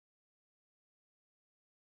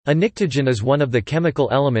A pnictogen is one of the chemical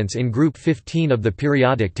elements in group 15 of the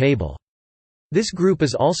periodic table. This group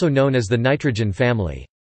is also known as the nitrogen family.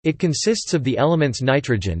 It consists of the elements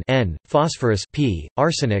nitrogen N, phosphorus P,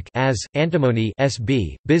 arsenic As, antimony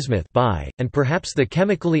Sb, bismuth Bi, and perhaps the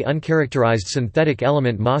chemically uncharacterized synthetic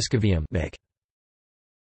element moscovium Mc.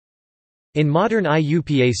 In modern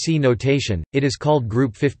IUPAC notation, it is called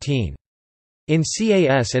group 15. In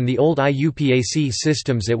CAS and the old IUPAC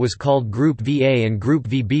systems it was called Group VA and Group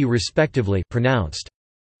VB respectively, pronounced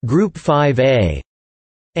Group 5A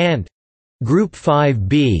and Group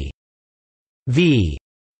 5B V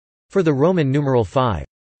for the Roman numeral 5.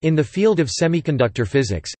 In the field of semiconductor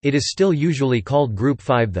physics, it is still usually called Group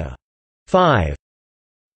 5. The 5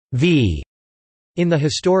 V in the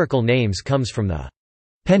historical names comes from the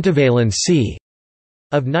pentavalence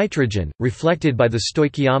of nitrogen, reflected by the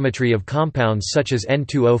stoichiometry of compounds such as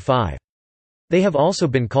N2O5. They have also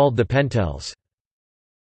been called the pentels.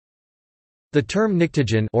 The term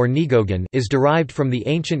pnictogen or pnigogen is derived from the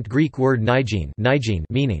ancient Greek word nigene,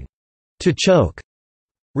 meaning to choke,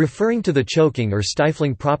 referring to the choking or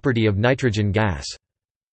stifling property of nitrogen gas.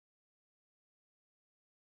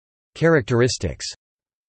 Characteristics.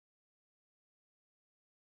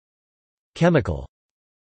 Chemical.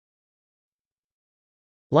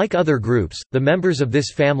 Like other groups, the members of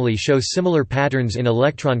this family show similar patterns in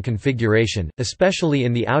electron configuration, especially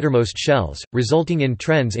in the outermost shells, resulting in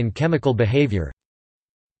trends in chemical behavior.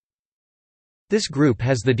 This group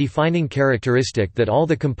has the defining characteristic that all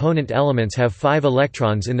the component elements have 5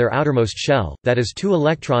 electrons in their outermost shell, that is 2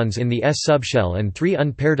 electrons in the S subshell and 3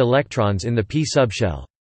 unpaired electrons in the P subshell.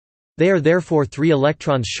 They are therefore 3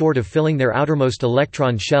 electrons short of filling their outermost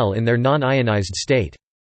electron shell in their non-ionized state.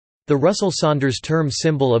 The Russell-Saunders term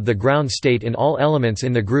symbol of the ground state in all elements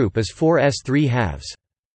in the group is 4s3/2.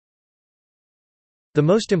 The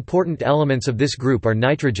most important elements of this group are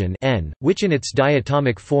nitrogen N, which in its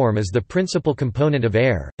diatomic form is the principal component of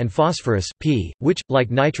air, and phosphorus P, which, like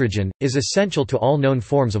nitrogen, is essential to all known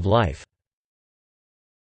forms of life.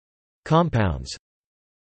 Compounds.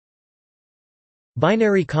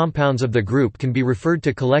 Binary compounds of the group can be referred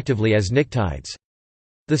to collectively as pnictides.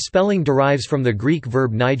 The spelling derives from the Greek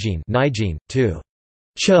verb nigene, to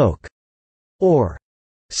choke or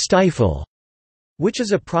stifle, which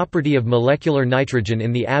is a property of molecular nitrogen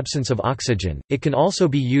in the absence of oxygen. It can also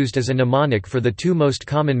be used as a mnemonic for the 2 most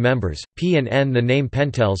common members, P and N. The name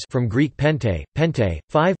pentels from Greek pente,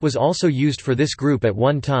 5 was also used for this group at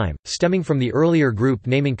one time, stemming from the earlier group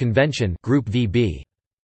naming convention, Group VB.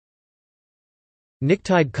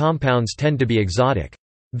 Pnictide compounds tend to be exotic.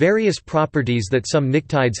 Various properties that some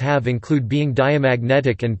pnictides have include being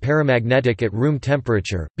diamagnetic and paramagnetic at room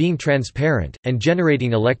temperature, being transparent, and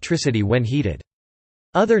generating electricity when heated.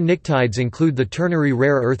 Other pnictides include the ternary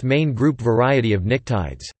rare earth main group variety of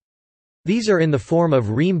pnictides. These are in the form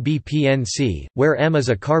of Rhem-BPNC, where M is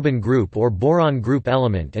a carbon group or boron group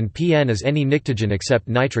element and Pn is any pnictogen except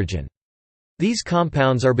nitrogen. These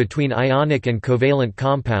compounds are between ionic and covalent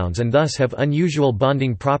compounds and thus have unusual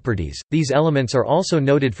bonding properties. These elements are also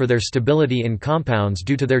noted for their stability in compounds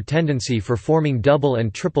due to their tendency for forming double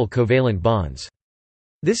and triple covalent bonds.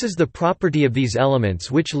 This is the property of these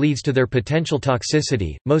elements which leads to their potential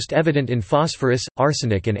toxicity, most evident in phosphorus,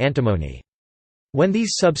 arsenic and antimony. When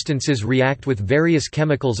these substances react with various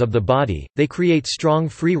chemicals of the body, they create strong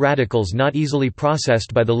free radicals not easily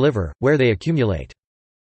processed by the liver, where they accumulate.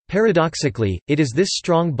 Paradoxically, it is this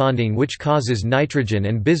strong bonding which causes nitrogen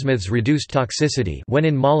and bismuth's reduced toxicity when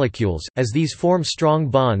in molecules, as these form strong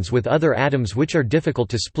bonds with other atoms which are difficult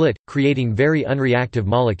to split, creating very unreactive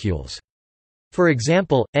molecules. For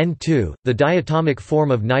example, N2, the diatomic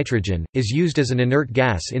form of nitrogen, is used as an inert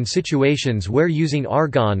gas in situations where using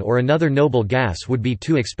argon or another noble gas would be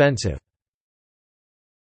too expensive.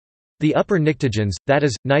 The upper pnictogens, that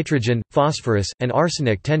is, nitrogen, phosphorus, and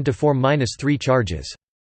arsenic tend to form -3 charges.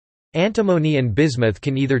 Antimony and bismuth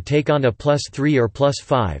can either take on a +3 or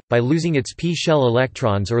 +5, by losing its p shell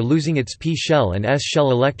electrons or losing its p shell and s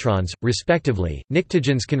shell electrons, respectively.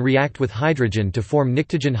 Pnictogens can react with hydrogen to form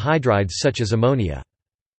pnictogen hydrides such as ammonia.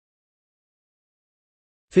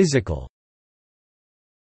 Physical.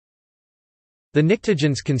 The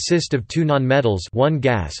pnictogens consist of 2 nonmetals, 1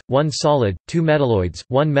 gas, 1 solid, 2 metalloids,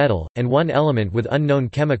 1 metal, and 1 element with unknown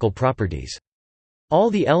chemical properties. All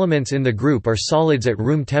the elements in the group are solids at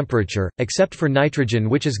room temperature, except for nitrogen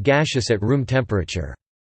which is gaseous at room temperature.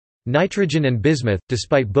 Nitrogen and bismuth,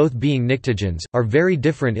 despite both being pnictogens, are very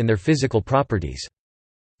different in their physical properties.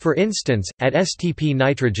 For instance, at STP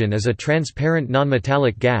nitrogen is a transparent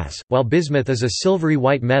nonmetallic gas, while bismuth is a silvery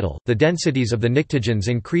white metal. The densities of the pnictogens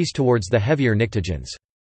increase towards the heavier pnictogens.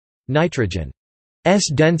 Nitrogen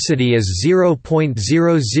density is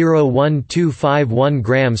 0.001251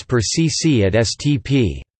 grams per cc at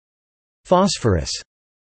STP. Phosphorus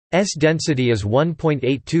S density is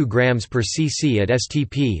 1.82 grams per cc at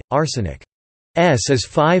STP. Arsenic S is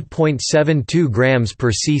 5.72 grams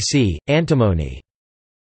per cc. Antimony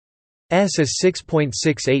S is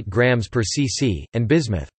 6.68 grams per cc, and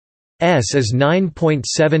bismuth S is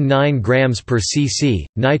 9.79 grams per cc.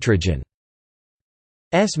 Nitrogen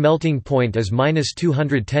S melting point is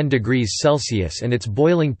 -210 degrees Celsius and its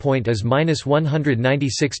boiling point is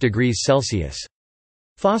 -196 degrees Celsius.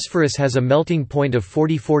 Phosphorus has a melting point of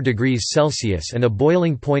 44 degrees Celsius and a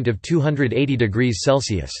boiling point of 280 degrees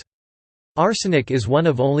Celsius. Arsenic is one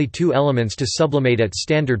of only two elements to sublimate at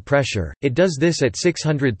standard pressure, it does this at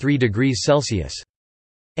 603 degrees Celsius.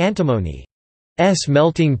 Antimony S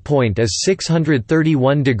melting point is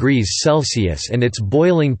 631 degrees Celsius and its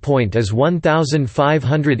boiling point is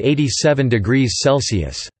 1587 degrees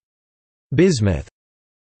Celsius. Bismuth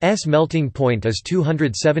S melting point is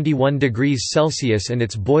 271 degrees Celsius and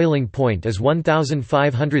its boiling point is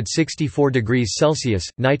 1564 degrees Celsius.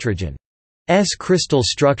 Nitrogen S crystal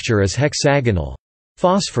structure is hexagonal.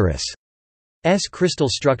 Phosphorus S crystal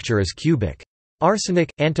structure is cubic.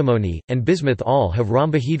 Arsenic, antimony, and bismuth all have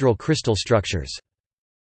rhombohedral crystal structures.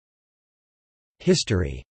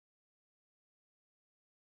 History.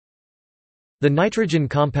 The nitrogen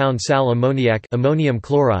compound sal ammoniac ammonium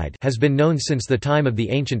chloride has been known since the time of the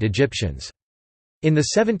ancient Egyptians. In the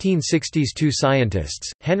 1760s, two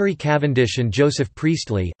scientists, Henry Cavendish and Joseph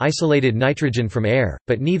Priestley, isolated nitrogen from air,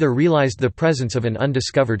 but neither realized the presence of an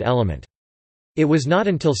undiscovered element. It was not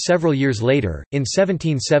until several years later, in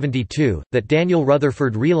 1772, that Daniel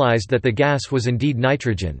Rutherford realized that the gas was indeed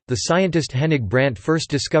nitrogen. The scientist Hennig Brandt first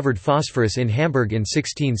discovered phosphorus in Hamburg in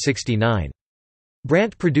 1669.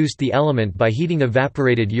 Brandt produced the element by heating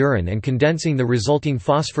evaporated urine and condensing the resulting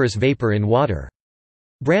phosphorus vapor in water.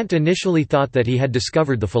 Brandt initially thought that he had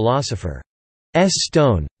discovered the philosopher's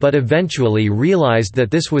stone, but eventually realized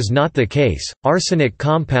that this was not the case. Arsenic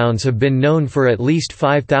compounds have been known for at least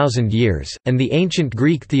 5,000 years, and the ancient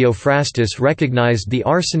Greek Theophrastus recognized the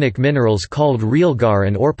arsenic minerals called realgar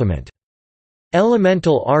and orpiment.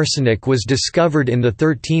 Elemental arsenic was discovered in the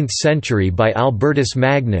 13th century by Albertus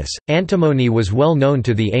Magnus. Antimony was well known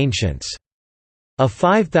to the ancients. A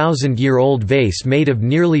 5,000-year-old vase made of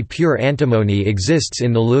nearly pure antimony exists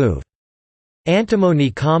in the Louvre.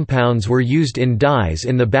 Antimony compounds were used in dyes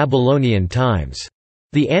in the Babylonian times.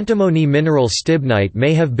 The antimony mineral stibnite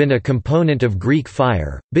may have been a component of Greek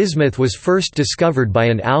fire. Bismuth was first discovered by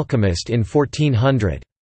an alchemist in 1400.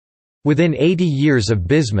 Within 80 years of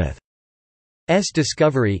bismuth's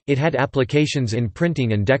discovery, it had applications in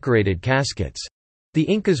printing and decorated caskets. The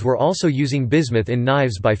Incas were also using bismuth in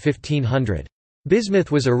knives by 1500.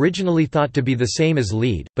 Bismuth was originally thought to be the same as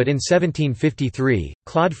lead, but in 1753,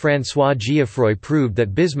 Claude-François Gieffroy proved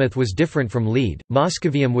that bismuth was different from lead.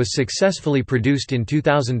 Moscovium was successfully produced in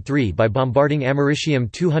 2003 by bombarding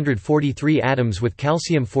americium-243 atoms with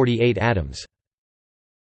calcium-48 atoms.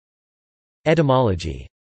 Etymology.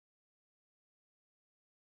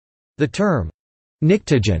 The term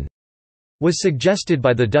Pnictogen was suggested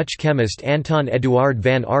by the Dutch chemist Anton Eduard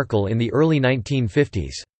van Arkel in the early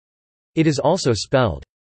 1950s. It is also spelled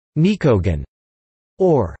Pnictogen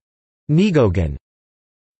or Pnigogen.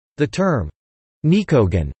 The term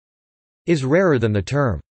Pnictogen is rarer than the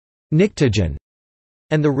term Pnictogen,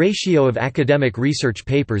 and the ratio of academic research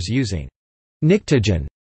papers using Pnictogen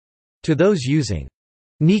to those using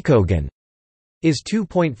Pnictogen is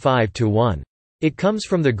 2.5 to 1. It comes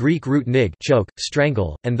from the Greek root nig, choke,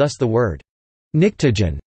 strangle, and thus the word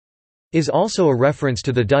Pnictogen is also a reference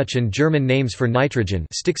to the Dutch and German names for nitrogen,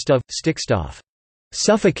 stickstoff,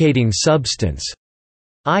 suffocating substance,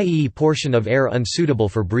 i.e. portion of air unsuitable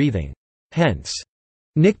for breathing. Hence,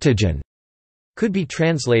 Pnictogen could be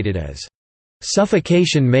translated as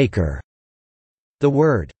suffocation maker. The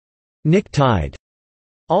word pnictide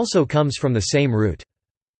also comes from the same root.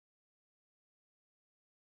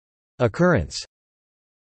 Occurrence.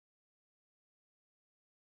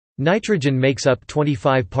 Nitrogen makes up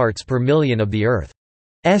 25 parts per million of the Earth's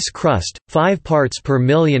crust, 5 parts per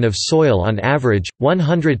million of soil on average,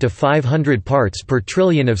 100 to 500 parts per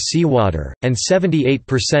trillion of seawater, and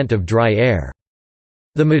 78% of dry air.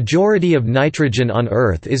 The majority of nitrogen on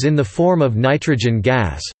Earth is in the form of nitrogen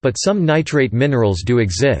gas, but some nitrate minerals do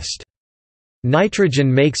exist.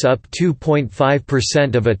 Nitrogen makes up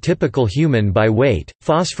 2.5% of a typical human by weight,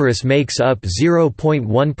 phosphorus makes up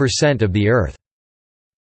 0.1% of the Earth's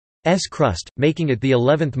crust, making it the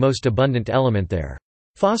 11th most abundant element there.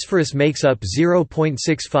 Phosphorus makes up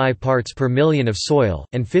 0.65 parts per million of soil,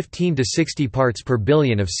 and 15 to 60 parts per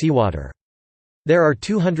billion of seawater. There are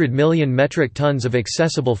 200 million metric tons of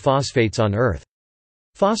accessible phosphates on Earth.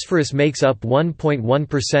 Phosphorus makes up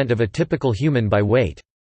 1.1% of a typical human by weight.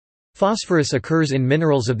 Phosphorus occurs in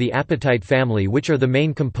minerals of the apatite family, which are the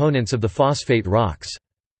main components of the phosphate rocks.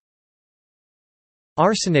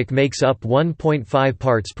 Arsenic makes up 1.5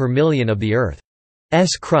 parts per million of the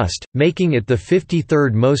Earth's crust, making it the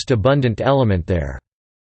 53rd most abundant element there.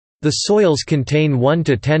 The soils contain 1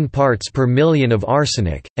 to 10 parts per million of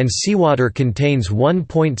arsenic, and seawater contains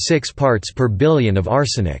 1.6 parts per billion of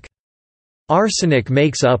arsenic. Arsenic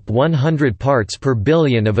makes up 100 parts per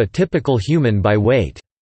billion of a typical human by weight.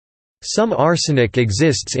 Some arsenic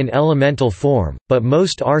exists in elemental form, but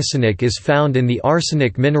most arsenic is found in the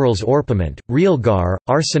arsenic minerals orpiment, realgar,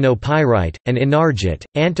 arsenopyrite, and enargite.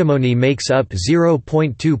 Antimony makes up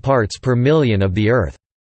 0.2 parts per million of the Earth's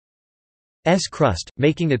crust,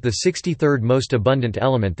 making it the 63rd most abundant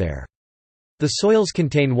element there. The soils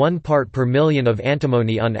contain 1 part per million of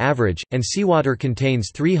antimony on average, and seawater contains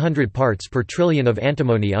 300 parts per trillion of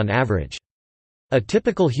antimony on average. A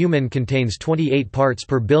typical human contains 28 parts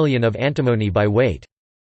per billion of antimony by weight.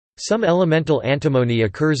 Some elemental antimony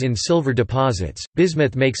occurs in silver deposits.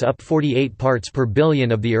 Bismuth makes up 48 parts per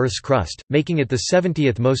billion of the Earth's crust, making it the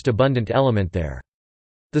 70th most abundant element there.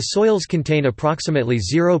 The soils contain approximately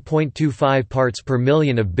 0.25 parts per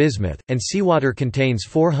million of bismuth, and seawater contains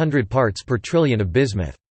 400 parts per trillion of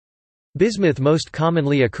bismuth. Bismuth most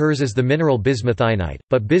commonly occurs as the mineral bismuthinite,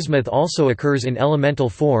 but bismuth also occurs in elemental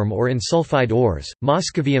form or in sulfide ores.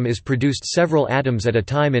 Moscovium is produced several atoms at a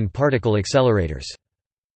time in particle accelerators.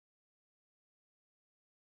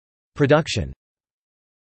 Production.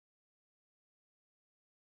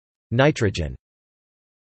 Nitrogen.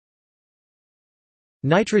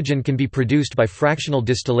 Nitrogen can be produced by fractional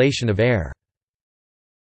distillation of air.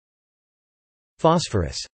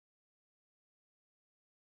 Phosphorus.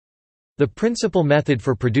 The principal method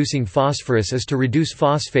for producing phosphorus is to reduce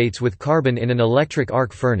phosphates with carbon in an electric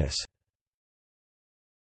arc furnace.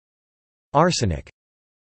 Arsenic.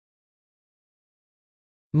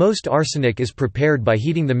 Most arsenic is prepared by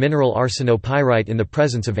heating the mineral arsenopyrite in the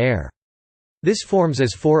presence of air. This forms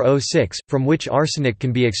as 4O6, from which arsenic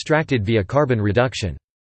can be extracted via carbon reduction.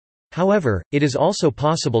 However, it is also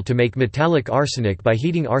possible to make metallic arsenic by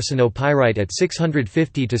heating arsenopyrite at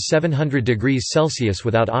 650 to 700 degrees Celsius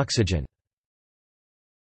without oxygen.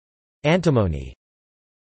 Antimony.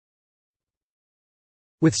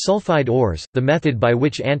 With sulfide ores, the method by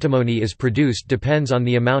which antimony is produced depends on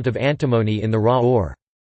the amount of antimony in the raw ore.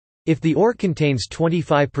 If the ore contains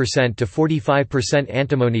 25% to 45%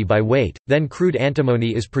 antimony by weight, then crude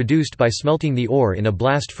antimony is produced by smelting the ore in a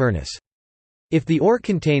blast furnace. If the ore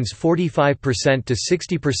contains 45% to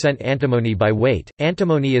 60% antimony by weight,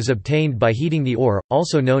 antimony is obtained by heating the ore,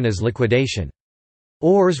 also known as liquidation.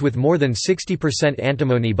 Ores with more than 60%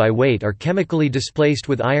 antimony by weight are chemically displaced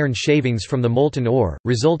with iron shavings from the molten ore,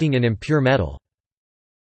 resulting in impure metal.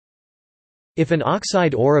 If an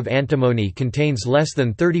oxide ore of antimony contains less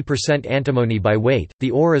than 30% antimony by weight,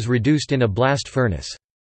 the ore is reduced in a blast furnace.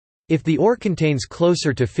 If the ore contains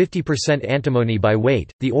closer to 50% antimony by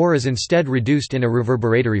weight, the ore is instead reduced in a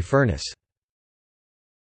reverberatory furnace.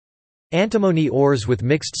 Antimony ores with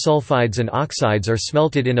mixed sulfides and oxides are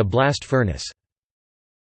smelted in a blast furnace.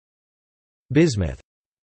 Bismuth.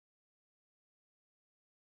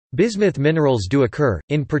 Bismuth minerals do occur,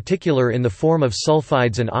 in particular in the form of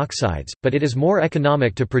sulfides and oxides, but it is more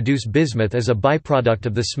economic to produce bismuth as a byproduct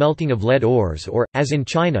of the smelting of lead ores or, as in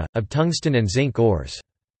China, of tungsten and zinc ores.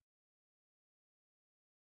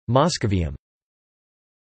 Moscovium.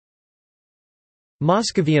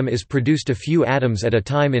 Moscovium is produced a few atoms at a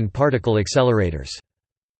time in particle accelerators.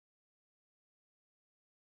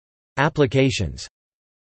 Applications.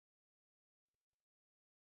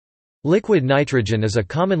 Liquid nitrogen is a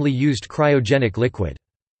commonly used cryogenic liquid.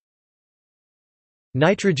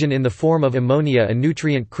 Nitrogen in the form of ammonia, a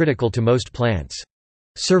nutrient critical to most plants'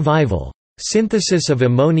 survival. Synthesis of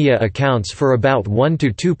ammonia accounts for about 1 to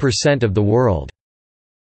 2% of the world's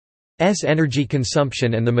energy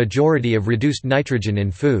consumption and the majority of reduced nitrogen in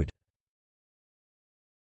food.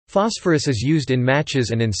 Phosphorus is used in matches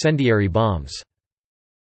and incendiary bombs.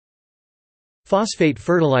 Phosphate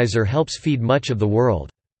fertilizer helps feed much of the world.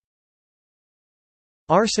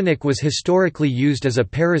 Arsenic was historically used as a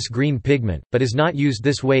Paris green pigment, but is not used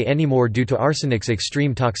this way anymore due to arsenic's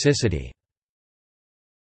extreme toxicity.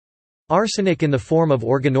 Arsenic in the form of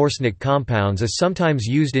organorsenic compounds is sometimes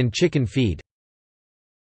used in chicken feed.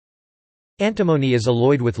 Antimony is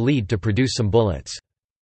alloyed with lead to produce some bullets.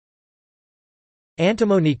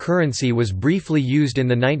 Antimony currency was briefly used in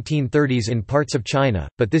the 1930s in parts of China,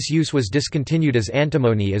 but this use was discontinued as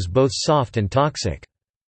antimony is both soft and toxic.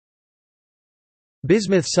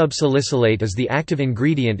 Bismuth subsalicylate is the active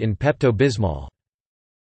ingredient in Pepto-Bismol.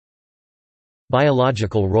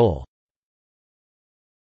 Biological role.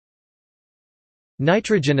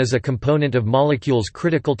 Nitrogen is a component of molecules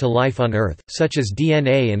critical to life on Earth, such as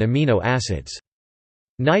DNA and amino acids.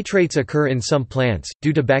 Nitrates occur in some plants,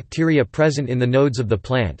 due to bacteria present in the nodes of the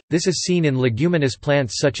plant. This is seen in leguminous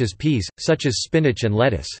plants such as peas, such as spinach and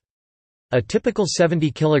lettuce. A typical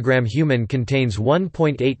 70 kg human contains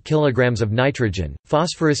 1.8 kg of nitrogen.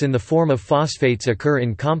 Phosphorus in the form of phosphates occur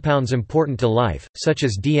in compounds important to life, such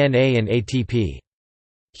as DNA and ATP.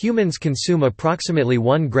 Humans consume approximately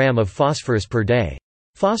 1 gram of phosphorus per day.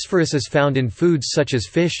 Phosphorus is found in foods such as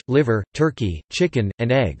fish, liver, turkey, chicken,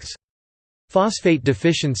 and eggs. Phosphate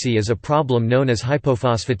deficiency is a problem known as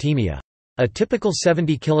hypophosphatemia. A typical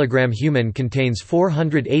 70 kg human contains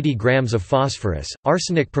 480 grams of phosphorus.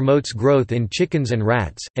 Arsenic promotes growth in chickens and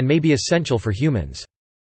rats, and may be essential for humans.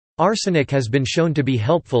 Arsenic has been shown to be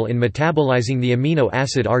helpful in metabolizing the amino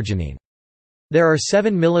acid arginine. There are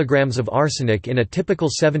 7 mg of arsenic in a typical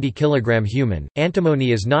 70 kg human.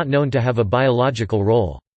 Antimony is not known to have a biological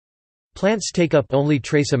role. Plants take up only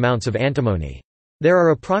trace amounts of antimony. There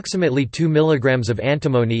are approximately 2 mg of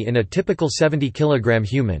antimony in a typical 70 kg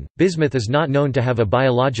human. Bismuth is not known to have a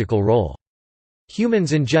biological role.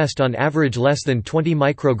 Humans ingest on average less than 20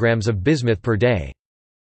 micrograms of bismuth per day.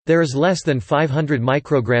 There is less than 500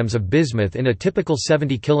 micrograms of bismuth in a typical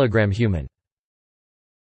 70 kg human.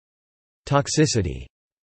 Toxicity.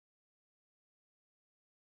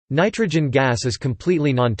 Nitrogen gas is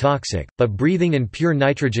completely non-toxic, but breathing in pure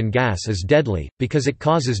nitrogen gas is deadly, because it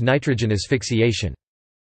causes nitrogen asphyxiation.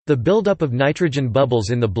 The buildup of nitrogen bubbles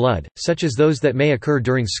in the blood, such as those that may occur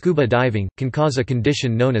during scuba diving, can cause a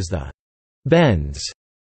condition known as the bends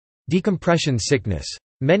decompression sickness.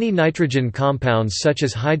 Many nitrogen compounds such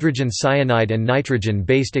as hydrogen cyanide and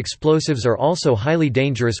nitrogen-based explosives are also highly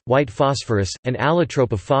dangerous. White phosphorus, an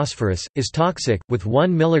allotrope of phosphorus, is toxic, with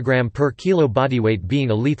 1 mg per kilo bodyweight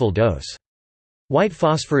being a lethal dose. White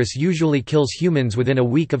phosphorus usually kills humans within a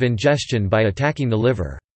week of ingestion by attacking the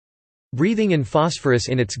liver. Breathing in phosphorus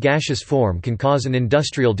in its gaseous form can cause an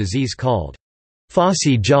industrial disease called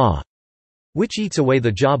phossy jaw, which eats away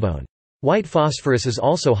the jawbone. White phosphorus is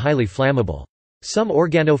also highly flammable. Some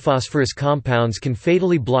organophosphorus compounds can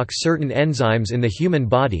fatally block certain enzymes in the human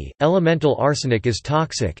body. Elemental arsenic is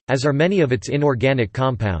toxic, as are many of its inorganic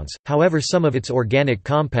compounds, however, some of its organic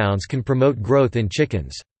compounds can promote growth in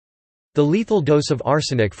chickens. The lethal dose of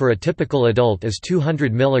arsenic for a typical adult is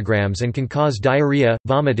 200 mg and can cause diarrhea,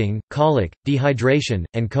 vomiting, colic, dehydration,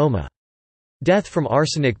 and coma. Death from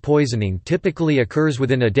arsenic poisoning typically occurs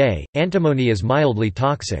within a day. Antimony is mildly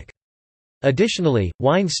toxic. Additionally,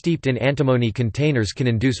 wine steeped in antimony containers can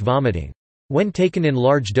induce vomiting. When taken in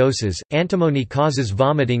large doses, antimony causes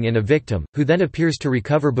vomiting in a victim, who then appears to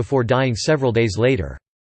recover before dying several days later.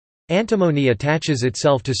 Antimony attaches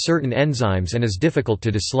itself to certain enzymes and is difficult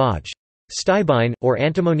to dislodge. Stibine, or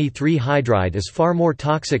antimony 3-hydride, is far more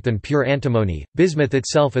toxic than pure antimony. Bismuth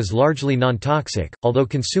itself is largely non-toxic, although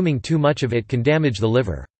consuming too much of it can damage the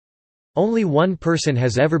liver. Only one person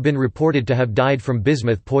has ever been reported to have died from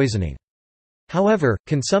bismuth poisoning. However,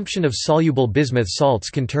 consumption of soluble bismuth salts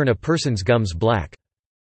can turn a person's gums black.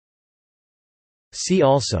 See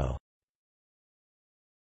also: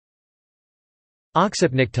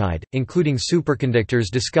 oxypnictide, including superconductors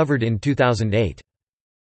discovered in 2008.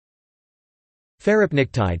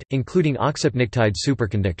 Ferropnictide, including oxypnictide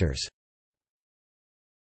superconductors.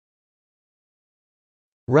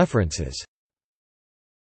 References